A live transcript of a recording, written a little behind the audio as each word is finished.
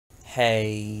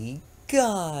Hey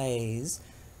guys,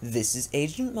 this is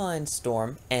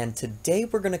AgentMindStorm, and today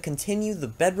we're going to continue the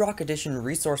Bedrock Edition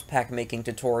resource pack making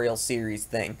tutorial series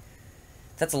thing.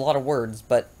 That's a lot of words,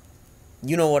 but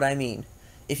you know what I mean.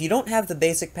 If you don't have the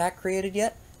basic pack created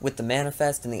yet, with the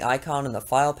manifest and the icon and the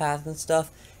file path and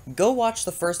stuff, go watch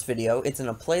the first video. It's in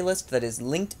a playlist that is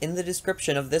linked in the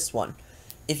description of this one.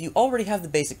 If you already have the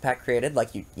basic pack created,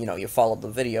 like you followed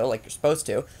the video like you're supposed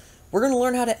to, we're going to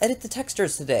learn how to edit the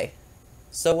textures today.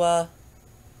 So,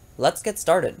 let's get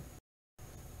started.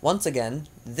 Once again,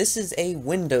 this is a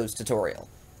Windows tutorial.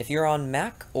 If you're on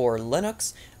Mac or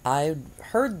Linux, I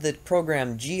heard the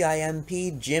program GIMP,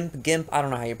 I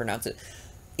don't know how you pronounce it.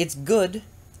 It's good,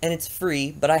 and it's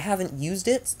free, but I haven't used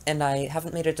it, and I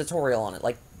haven't made a tutorial on it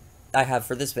like I have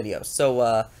for this video,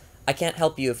 so, I can't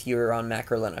help you if you're on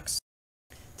Mac or Linux.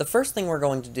 The first thing we're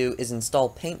going to do is install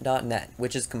Paint.net,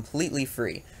 which is completely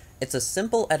free. It's a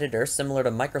simple editor similar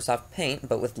to Microsoft Paint,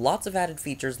 but with lots of added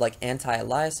features like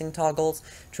anti-aliasing toggles,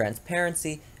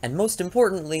 transparency, and most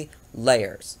importantly,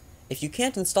 layers. If you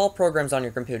can't install programs on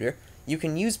your computer, you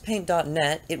can use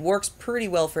Paint.net. It works pretty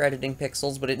well for editing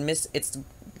pixels, but it's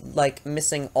like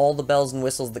missing all the bells and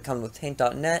whistles that come with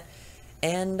Paint.net,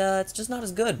 and it's just not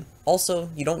as good.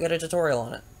 Also, you don't get a tutorial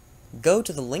on it. Go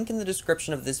to the link in the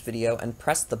description of this video and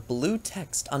press the blue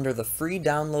text under the free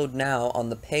download now on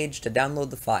the page to download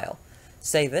the file.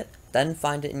 Save it, then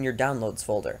find it in your downloads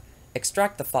folder.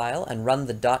 Extract the file and run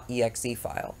the .exe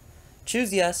file.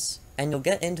 Choose yes, and you'll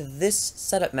get into this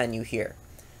setup menu here.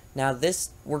 Now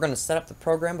we're going to set up the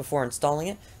program before installing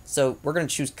it, so we're going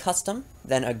to choose custom,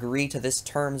 then agree to this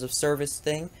terms of service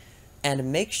thing,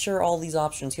 and make sure all these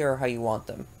options here are how you want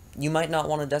them. You might not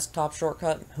want a desktop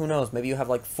shortcut, who knows, maybe you have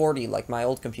like 40 like my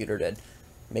old computer did.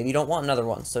 Maybe you don't want another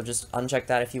one, so just uncheck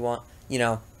that if you want,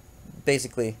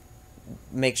 basically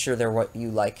make sure they're what you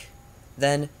like.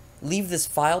 Then leave this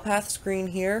file path screen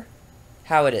here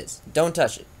how it is. Don't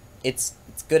touch it. It's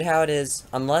good how it is,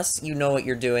 unless you know what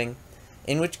you're doing,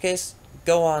 in which case,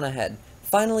 go on ahead.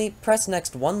 Finally, press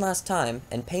next one last time,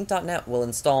 and Paint.net will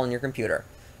install on your computer.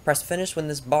 Press finish when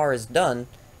this bar is done,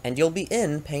 and you'll be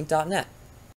in Paint.net.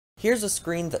 Here's a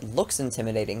screen that looks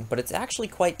intimidating, but it's actually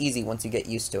quite easy once you get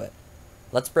used to it.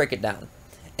 Let's break it down.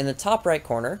 In the top right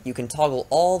corner, you can toggle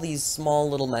all these small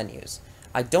little menus.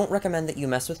 I don't recommend that you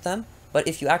mess with them, but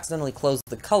if you accidentally close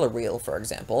the color wheel, for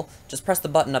example, just press the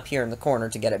button up here in the corner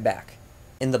to get it back.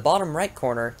 In the bottom right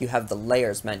corner, you have the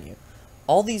Layers menu.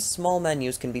 All these small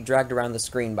menus can be dragged around the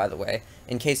screen, by the way,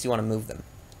 in case you want to move them.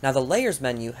 Now the Layers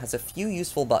menu has a few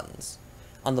useful buttons.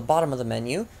 On the bottom of the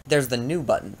menu, there's the New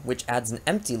button, which adds an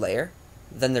empty layer,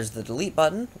 then there's the Delete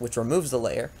button, which removes the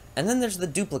layer, and then there's the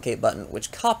Duplicate button,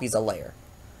 which copies a layer.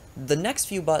 The next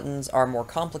few buttons are more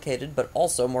complicated, but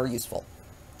also more useful.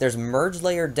 There's Merge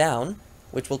Layer Down,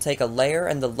 which will take a layer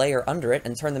and the layer under it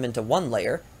and turn them into one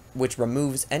layer, which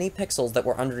removes any pixels that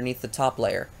were underneath the top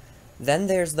layer. Then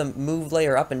there's the Move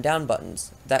Layer Up and Down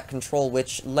buttons, that control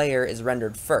which layer is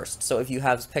rendered first, so if you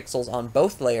have pixels on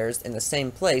both layers in the same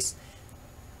place,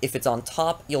 if it's on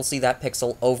top, you'll see that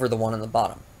pixel over the one on the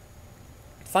bottom.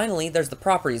 Finally, there's the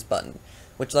Properties button,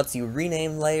 which lets you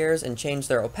rename layers and change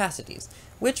their opacities,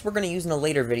 which we're going to use in a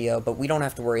later video, but we don't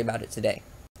have to worry about it today.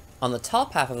 On the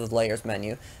top half of the Layers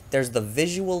menu, there's the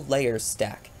Visual Layers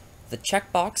stack. The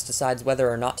checkbox decides whether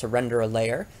or not to render a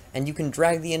layer, and you can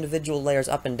drag the individual layers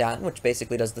up and down, which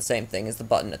basically does the same thing as the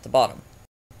button at the bottom.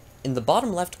 In the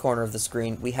bottom left corner of the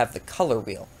screen, we have the Color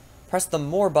wheel. Press the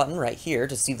More button right here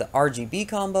to see the RGB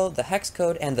combo, the hex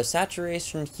code, and the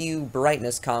saturation, hue,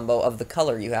 brightness combo of the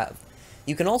color you have.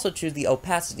 You can also choose the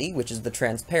opacity, which is the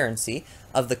transparency,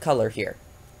 of the color here.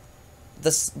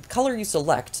 The color you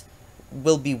select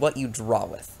will be what you draw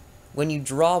with. When you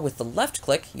draw with the left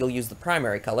click, you'll use the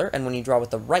primary color, and when you draw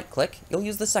with the right click, you'll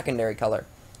use the secondary color.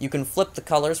 You can flip the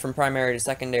colors from primary to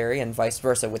secondary and vice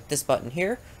versa with this button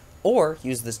here, or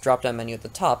use this drop-down menu at the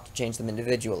top to change them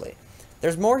individually.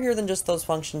 There's more here than just those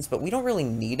functions, but we don't really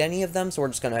need any of them, so we're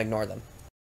just going to ignore them.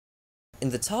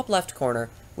 In the top left corner,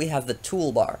 we have the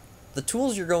Toolbar. The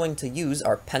tools you're going to use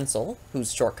are Pencil,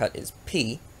 whose shortcut is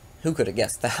P. Who could have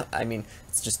guessed that? I mean,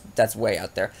 that's way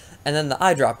out there. And then the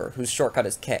Eyedropper, whose shortcut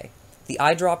is K. The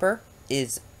Eyedropper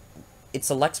it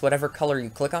selects whatever color you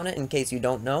click on it, in case you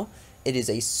don't know. It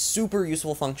is a super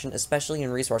useful function, especially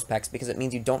in resource packs, because it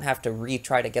means you don't have to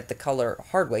retry to get the color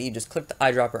hard way. You just click the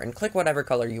eyedropper and click whatever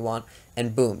color you want,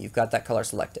 and boom, you've got that color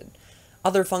selected.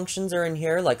 Other functions are in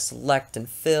here, like select and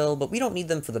fill, but we don't need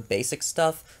them for the basic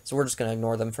stuff, so we're just going to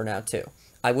ignore them for now too.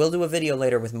 I will do a video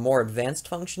later with more advanced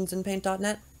functions in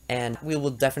Paint.net, and we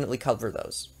will definitely cover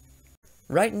those.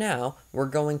 Right now, we're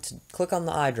going to click on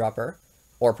the eyedropper,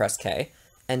 or press K,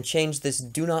 and change this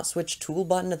Do Not Switch Tool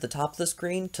button at the top of the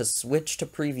screen to Switch to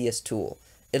Previous Tool.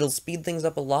 It'll speed things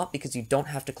up a lot because you don't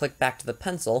have to click back to the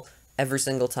pencil every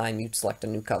single time you select a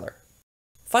new color.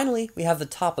 Finally, we have the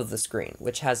top of the screen,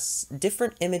 which has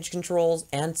different image controls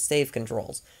and save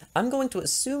controls. I'm going to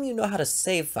assume you know how to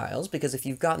save files, because if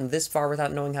you've gotten this far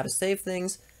without knowing how to save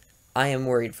things, I am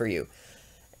worried for you.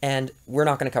 And we're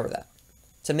not going to cover that.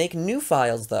 To make new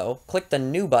files, though, click the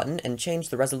New button and change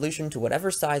the resolution to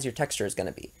whatever size your texture is going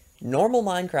to be. Normal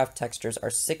Minecraft textures are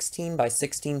 16 by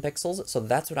 16 pixels, so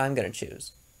that's what I'm going to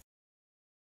choose.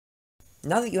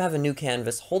 Now that you have a new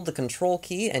canvas, hold the Control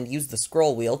key and use the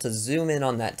scroll wheel to zoom in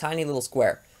on that tiny little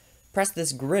square. Press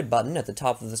this grid button at the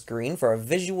top of the screen for a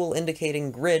visual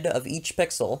indicating grid of each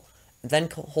pixel, then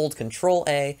hold Control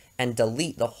A and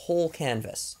delete the whole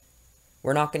canvas.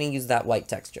 We're not going to use that white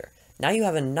texture. Now you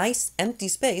have a nice empty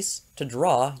space to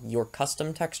draw your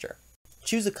custom texture.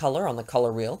 Choose a color on the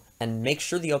color wheel and make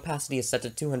sure the opacity is set to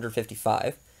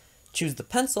 255. Choose the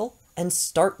pencil and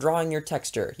start drawing your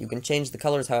texture. You can change the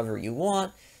colors however you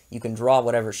want, you can draw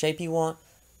whatever shape you want,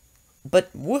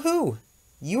 but woohoo!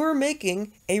 You are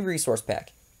making a resource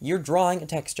pack. You're drawing a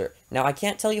texture. Now I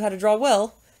can't tell you how to draw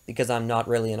well, because I'm not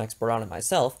really an expert on it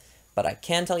myself, but I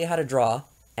can tell you how to draw,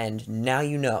 and now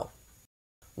you know.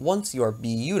 Once your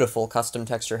beautiful custom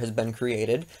texture has been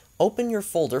created, open your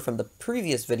folder from the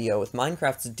previous video with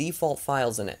Minecraft's default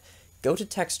files in it. Go to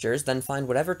Textures, then find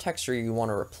whatever texture you want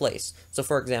to replace. So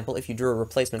for example, if you drew a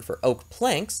replacement for oak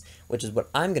planks, which is what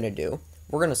I'm going to do,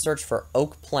 we're going to search for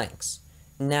oak planks.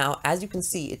 Now, as you can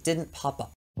see, it didn't pop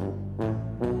up.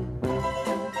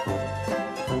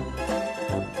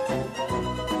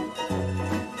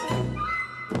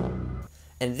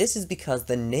 And this is because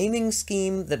the naming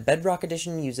scheme that Bedrock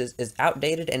Edition uses is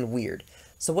outdated and weird.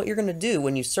 So what you're going to do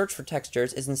when you search for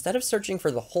textures is, instead of searching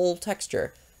for the whole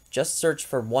texture, just search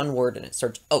for one word in it.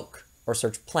 Search oak, or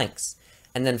search planks,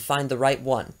 and then find the right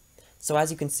one. So as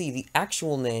you can see, the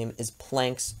actual name is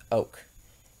planks oak.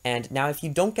 And now if you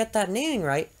don't get that naming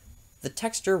right, the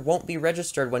texture won't be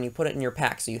registered when you put it in your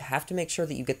pack, so you have to make sure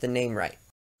that you get the name right.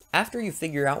 After you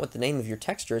figure out what the name of your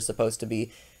texture is supposed to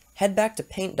be, head back to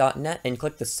Paint.net and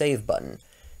click the Save button.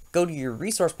 Go to your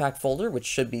resource pack folder, which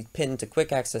should be pinned to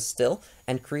quick access still,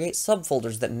 and create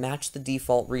subfolders that match the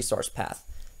default resource path.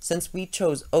 Since we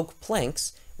chose oak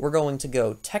planks, we're going to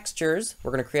go Textures,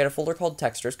 we're going to create a folder called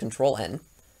Textures, Control N,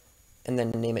 and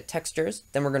then name it Textures.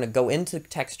 Then we're going to go into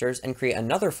Textures and create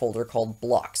another folder called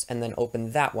Blocks, and then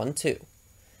open that one too.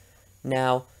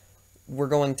 Now, we're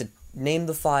going to name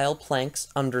the file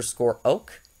planks_oak,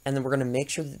 and then we're going to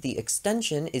make sure that the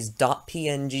extension is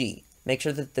 .png. Make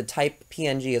sure that the type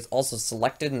PNG is also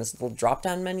selected in this little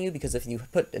drop-down menu, because if you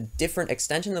put a different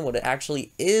extension than what it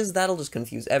actually is, that'll just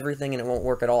confuse everything and it won't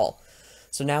work at all.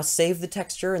 So now save the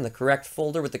texture in the correct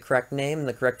folder with the correct name and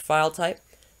the correct file type.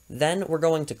 Then we're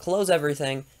going to close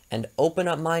everything and open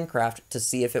up Minecraft to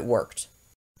see if it worked.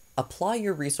 Apply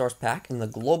your resource pack in the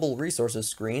Global Resources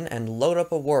screen and load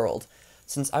up a world.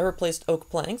 Since I replaced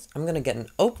oak planks, I'm going to get an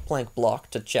oak plank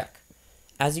block to check.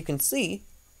 As you can see,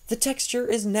 the texture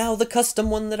is now the custom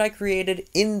one that I created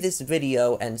in this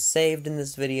video and saved in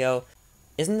this video.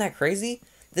 Isn't that crazy?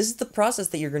 This is the process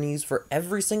that you're going to use for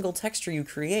every single texture you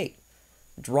create.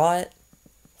 Draw it,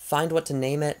 find what to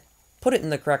name it, put it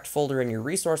in the correct folder in your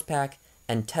resource pack,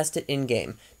 and test it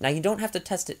in-game. Now, you don't have to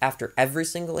test it after every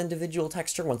single individual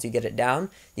texture once you get it down.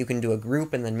 You can do a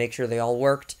group and then make sure they all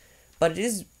worked. But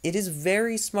it is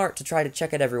very smart to try to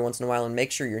check it every once in a while and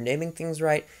make sure you're naming things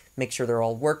right, make sure they're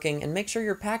all working, and make sure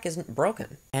your pack isn't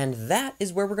broken. And that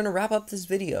is where we're going to wrap up this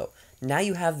video. Now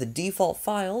you have the default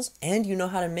files, and you know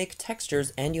how to make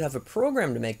textures, and you have a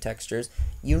program to make textures.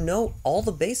 You know all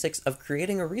the basics of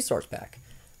creating a resource pack.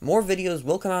 More videos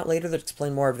will come out later that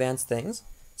explain more advanced things,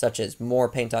 such as more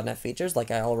Paint.net features, like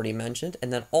I already mentioned,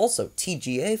 and then also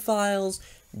TGA files,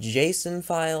 JSON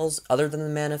files, other than the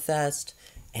manifest,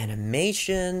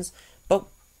 animations. But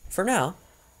for now,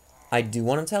 I do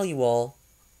want to tell you all,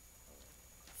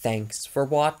 thanks for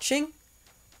watching,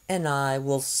 and I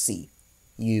will see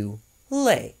you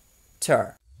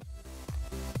later.